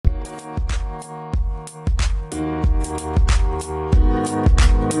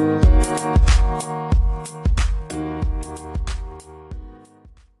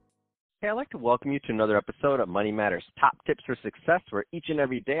I'd like to welcome you to another episode of Money Matters Top Tips for Success, where each and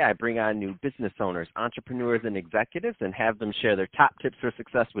every day I bring on new business owners, entrepreneurs, and executives and have them share their top tips for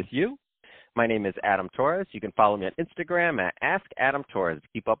success with you. My name is Adam Torres. You can follow me on Instagram at AskAdamTorres to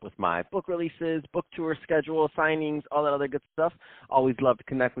keep up with my book releases, book tour schedule, signings, all that other good stuff. Always love to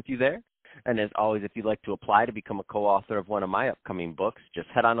connect with you there. And as always, if you'd like to apply to become a co-author of one of my upcoming books, just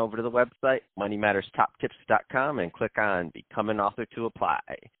head on over to the website, moneymatterstoptips.com, and click on Become an Author to apply.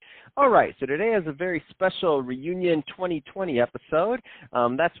 All right, so today is a very special Reunion 2020 episode.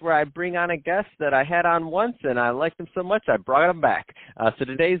 That's where I bring on a guest that I had on once, and I liked him so much I brought him back. So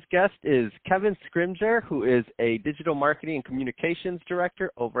today's guest is Kevin Scrimgeour, who is a Digital Marketing and Communications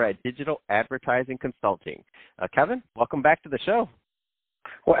Director over at Digital Advertising Consulting. Kevin, welcome back to the show.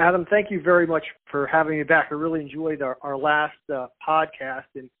 Well, Adam, thank you very much for having me back. I really enjoyed our last podcast,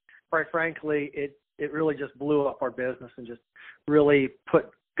 and quite frankly, it really just blew up our business and just really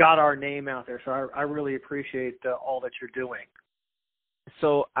got our name out there. So I really appreciate all that you're doing.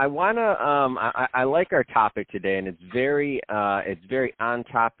 So I like our topic today, and it's very on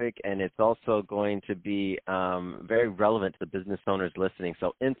topic, and it's also going to be very relevant to the business owners listening.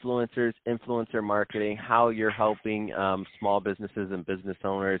 So influencers, influencer marketing, how you're helping small businesses and business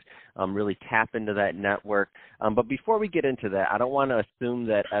owners really tap into that network. But before we get into that, I don't want to assume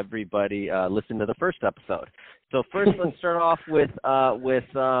that everybody listened to the first episode. So first, let's start off with a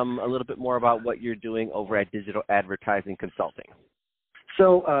little bit more about what you're doing over at Digital Advertising Consulting.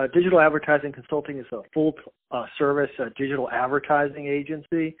 So Digital Advertising Consulting is a full-service digital advertising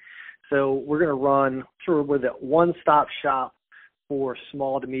agency. So we're going to run sort of with a one-stop shop for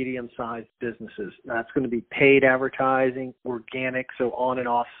small to medium-sized businesses. That's going to be paid advertising, organic, so on and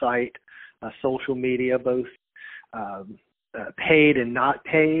off-site, social media, both paid and not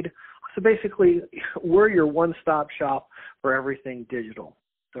paid. So basically, we're your one-stop shop for everything digital.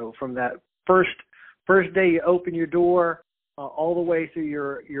 So from that first day you open your door, all the way through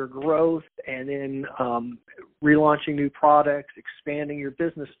your growth, and then relaunching new products, expanding your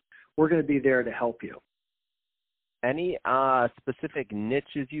business, we're going to be there to help you. Any specific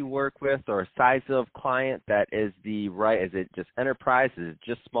niches you work with or size of client that is is it just enterprise? Is it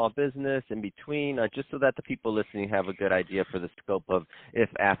just small business, in between? Just so that the people listening have a good idea for the scope of if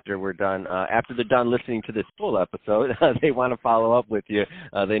after they're done listening to this full episode, they want to follow up with you,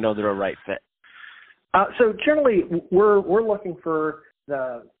 they know they're a right fit. So generally, we're looking for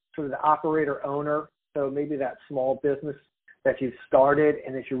the sort of the operator owner. So maybe that small business that you've started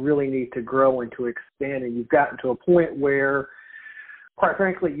and that you really need to grow and to expand, and you've gotten to a point where, quite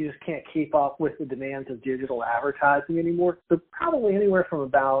frankly, you just can't keep up with the demands of digital advertising anymore. So probably anywhere from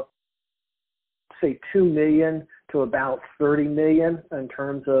about, say, $2 million to about $30 million in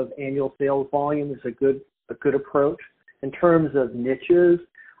terms of annual sales volume is a good approach. In terms of niches,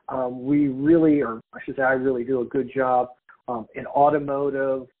 I really do a good job in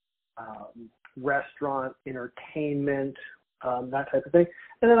automotive, restaurant, entertainment, that type of thing.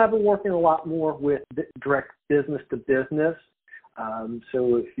 And then I've been working a lot more with direct business to business.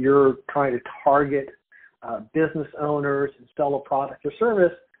 So if you're trying to target business owners and sell a product or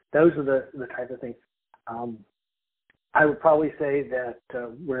service, those are the type of things. I would probably say that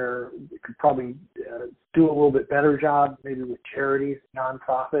where we could probably do a little bit better job, maybe with charities,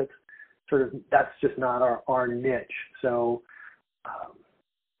 nonprofits, sort of that's just not our niche. So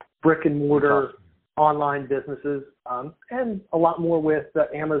brick and mortar online businesses, and a lot more with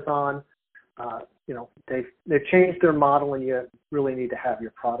Amazon. They've changed their model, and you really need to have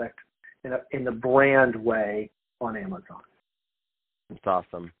your product in the brand way on Amazon. That's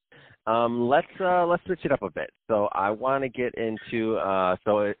awesome. Let's switch it up a bit. So I want to get into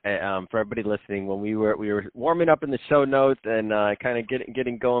for everybody listening, when we were warming up in the show notes and kind of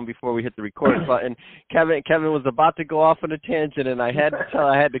getting going before we hit the record button, Kevin was about to go off on a tangent, and I had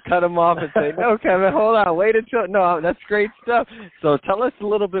to cut him off and say, no, Kevin, hold on, wait until that's great stuff. So tell us a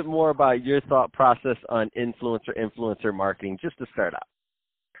little bit more about your thought process on influencer marketing, just to start out.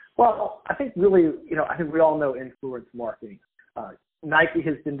 Well, I think really, I think we all know influence marketing. Nike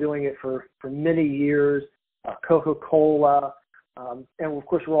has been doing it for many years, Coca-Cola, and of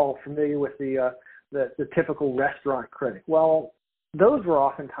course we're all familiar with the typical restaurant critic. Well, those were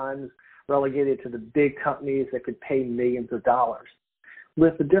oftentimes relegated to the big companies that could pay millions of dollars.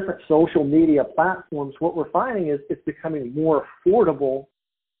 With the different social media platforms, what we're finding is it's becoming more affordable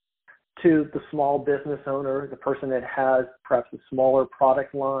to the small business owner, the person that has perhaps a smaller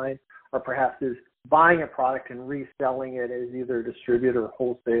product line, or perhaps is buying a product and reselling it as either a distributor,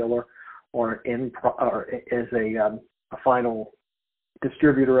 wholesaler, or as a final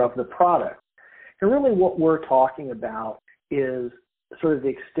distributor of the product. And really what we're talking about is sort of the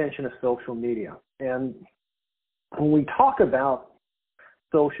extension of social media. And when we talk about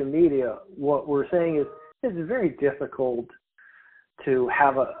social media, what we're saying is it's very difficult to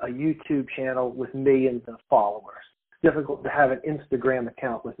have a YouTube channel with millions of followers. It's difficult to have an Instagram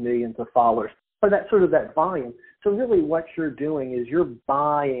account with millions of followers, or that sort of that volume. So really what you're doing is you're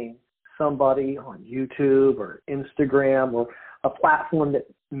buying somebody on YouTube or Instagram or a platform that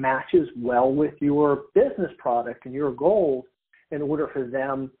matches well with your business product and your goals in order for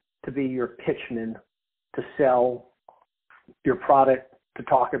them to be your pitchman, to sell your product, to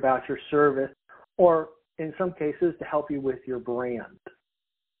talk about your service, or in some cases to help you with your brand.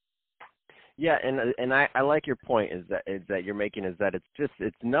 Yeah, and I like your point is that you're making is that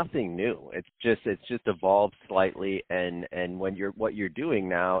it's nothing new. It's just evolved slightly, and what you're doing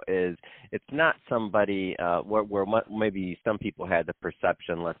now is it's not somebody where maybe some people had the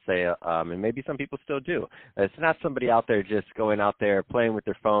perception, let's say, and maybe some people still do. It's not somebody out there just going out there playing with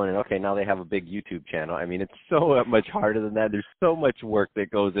their phone and okay, now they have a big YouTube channel. I mean, it's so much harder than that. There's so much work that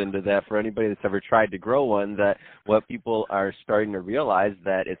goes into that for anybody that's ever tried to grow one. That what people are starting to realize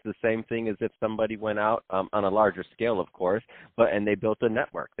that it's the same thing as if somebody went out on a larger scale, of course, and they built a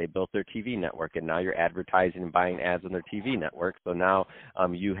network. They built their TV network, and now you're advertising and buying ads on their TV network. So now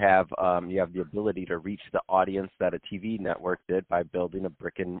you have the ability to reach the audience that a TV network did by building a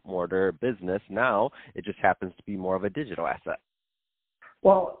brick and mortar business. Now it just happens to be more of a digital asset.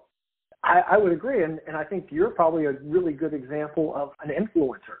 Well, I would agree, and I think you're probably a really good example of an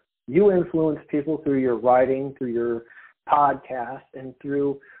influencer. You influence people through your writing, through your podcast, and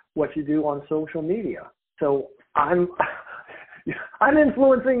through what you do on social media. So I'm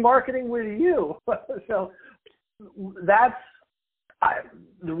influencing marketing with you. So that's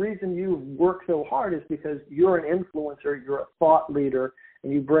the reason you work so hard is because you're an influencer, you're a thought leader,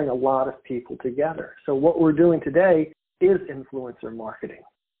 and you bring a lot of people together. So what we're doing today is influencer marketing.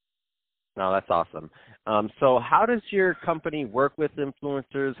 No, that's awesome. So how does your company work with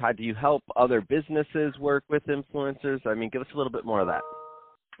influencers? How do you help other businesses work with influencers? I mean, give us a little bit more of that.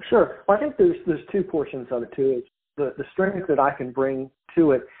 Sure. Well, I think there's two portions of it too. The strength that I can bring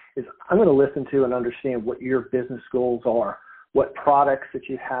to it is I'm going to listen to and understand what your business goals are, what products that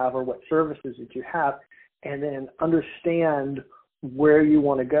you have or what services that you have, and then understand where you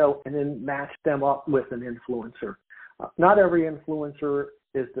want to go and then match them up with an influencer. Not every influencer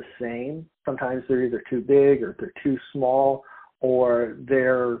is the same. Sometimes they're either too big or they're too small, or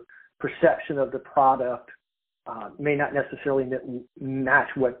their perception of the product may not necessarily match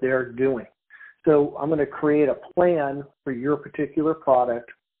what they're doing. So I'm going to create a plan for your particular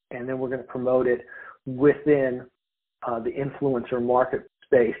product, and then we're going to promote it within the influencer market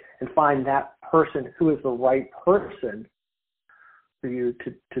space and find that person who is the right person for you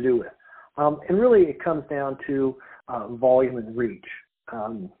to do it. And really it comes down to volume and reach.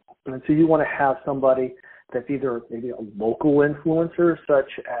 And so you want to have somebody that's either maybe a local influencer, such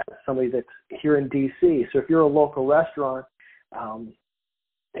as somebody that's here in D.C. So if you're a local restaurant, how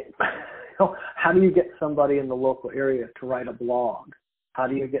do you get somebody in the local area to write a blog? How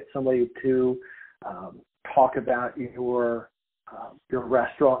do you get somebody to talk about your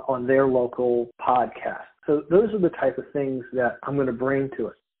restaurant on their local podcast? So those are the type of things that I'm going to bring to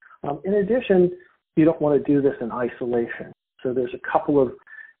it. In addition, you don't want to do this in isolation. So there's a couple of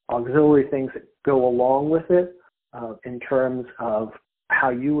auxiliary things that go along with it in terms of how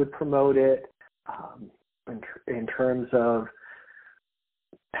you would promote it, in terms of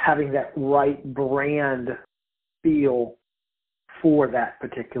having that right brand feel for that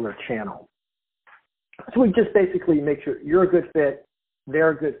particular channel. So we just basically make sure you're a good fit, they're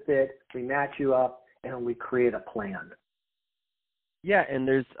a good fit, we match you up, and we create a plan. Yeah, and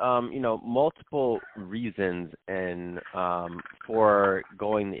there's multiple reasons for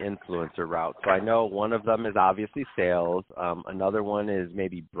going the influencer route. So I know one of them is obviously sales. Another one is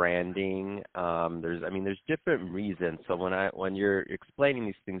maybe branding. There's different reasons. So when you're explaining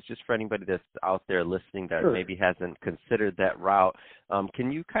these things, just for anybody that's out there listening that Sure. maybe hasn't considered that route,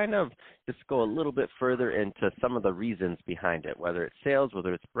 can you kind of just go a little bit further into some of the reasons behind it, whether it's sales,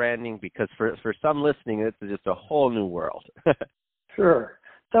 whether it's branding? Because for some listening, this is just a whole new world. Sure.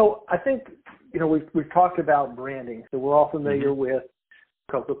 So I think, we've talked about branding. So we're all familiar with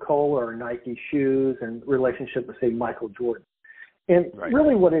Coca-Cola or Nike shoes and relationship with, say, Michael Jordan. And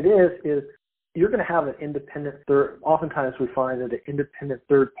really what it is you're going to have an independent oftentimes we find that an independent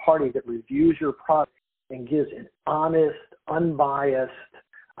third party that reviews your product and gives an honest, unbiased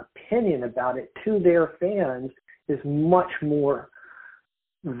opinion about it to their fans is much more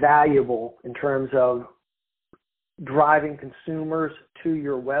valuable in terms of driving consumers to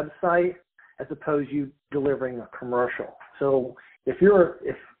your website as opposed to you delivering a commercial. So if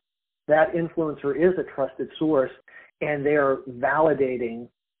that influencer is a trusted source and they are validating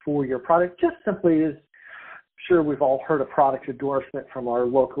for your product, just simply as sure we've all heard a product endorsement from our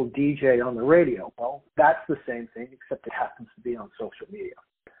local DJ on the radio. Well, that's the same thing, except it happens to be on social media.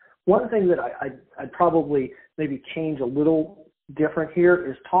 One thing that I'd probably maybe change a little different here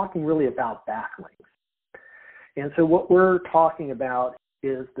is talking really about backlinks. And so what we're talking about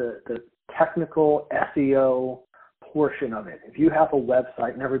is the technical SEO portion of it. If you have a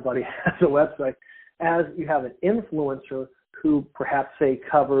website, and everybody has a website, as you have an influencer who perhaps, say,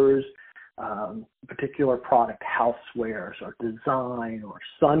 covers particular product, housewares or design or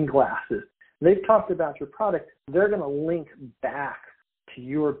sunglasses, they've talked about your product, they're going to link back to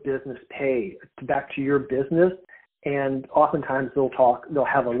your business page, back to your business, and oftentimes they'll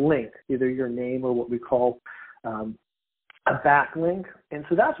have a link, either your name or what we call a backlink, and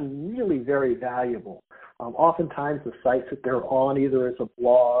so that's really very valuable. Oftentimes the sites that they're on, either as a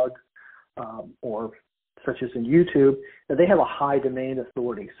blog or such as in YouTube, they have a high domain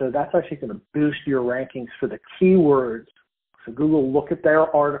authority, so that's actually going to boost your rankings for the keywords. So Google will look at their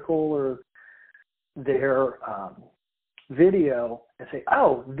article or their video and say,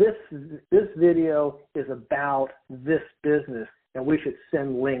 oh, this video is about this business, and we should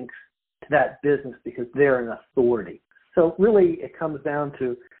send links to that business because they're an authority. So really it comes down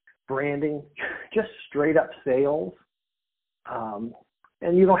to branding, just straight up sales.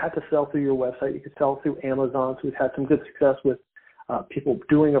 And you don't have to sell through your website. You can sell through Amazon. So we've had some good success with people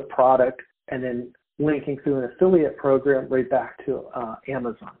doing a product and then linking through an affiliate program right back to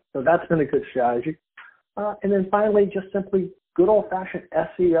Amazon. So that's been a good strategy. And then finally, just simply good old-fashioned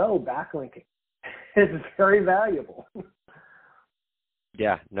SEO backlinking. It's very valuable.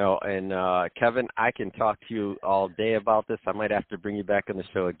 Yeah, no, and Kevin, I can talk to you all day about this. I might have to bring you back on the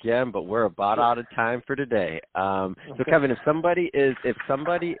show again, but we're about out of time for today. So Kevin, if somebody is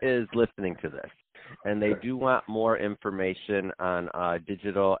listening to this and they do want more information on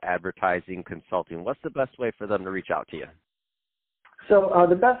digital advertising consulting, what's the best way for them to reach out to you? So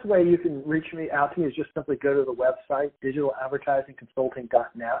the best way you can reach out to me is just simply go to the website,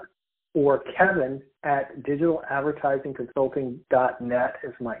 digitaladvertisingconsulting.net, or Kevin at digitaladvertisingconsulting.net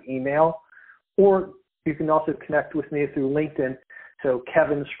is my email. Or you can also connect with me through LinkedIn. So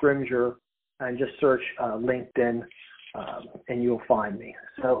Kevin Scrimger, and just search LinkedIn, and you'll find me.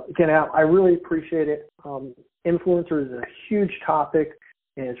 So again, I really appreciate it. Influencer is a huge topic,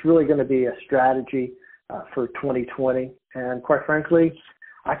 and it's really going to be a strategy for 2020. And quite frankly,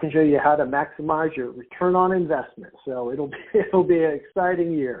 I can show you how to maximize your return on investment. So it'll be an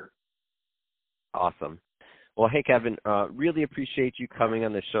exciting year. Awesome. Well, hey, Kevin, really appreciate you coming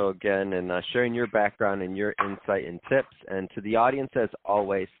on the show again and sharing your background and your insight and tips. And to the audience, as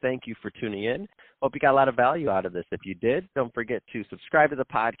always, thank you for tuning in. Hope you got a lot of value out of this. If you did, don't forget to subscribe to the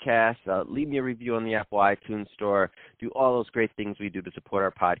podcast, leave me a review on the Apple iTunes Store, do all those great things we do to support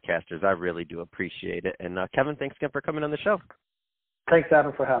our podcasters. I really do appreciate it. And Kevin, thanks again for coming on the show. Thanks,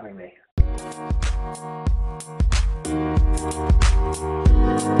 Adam, for having me.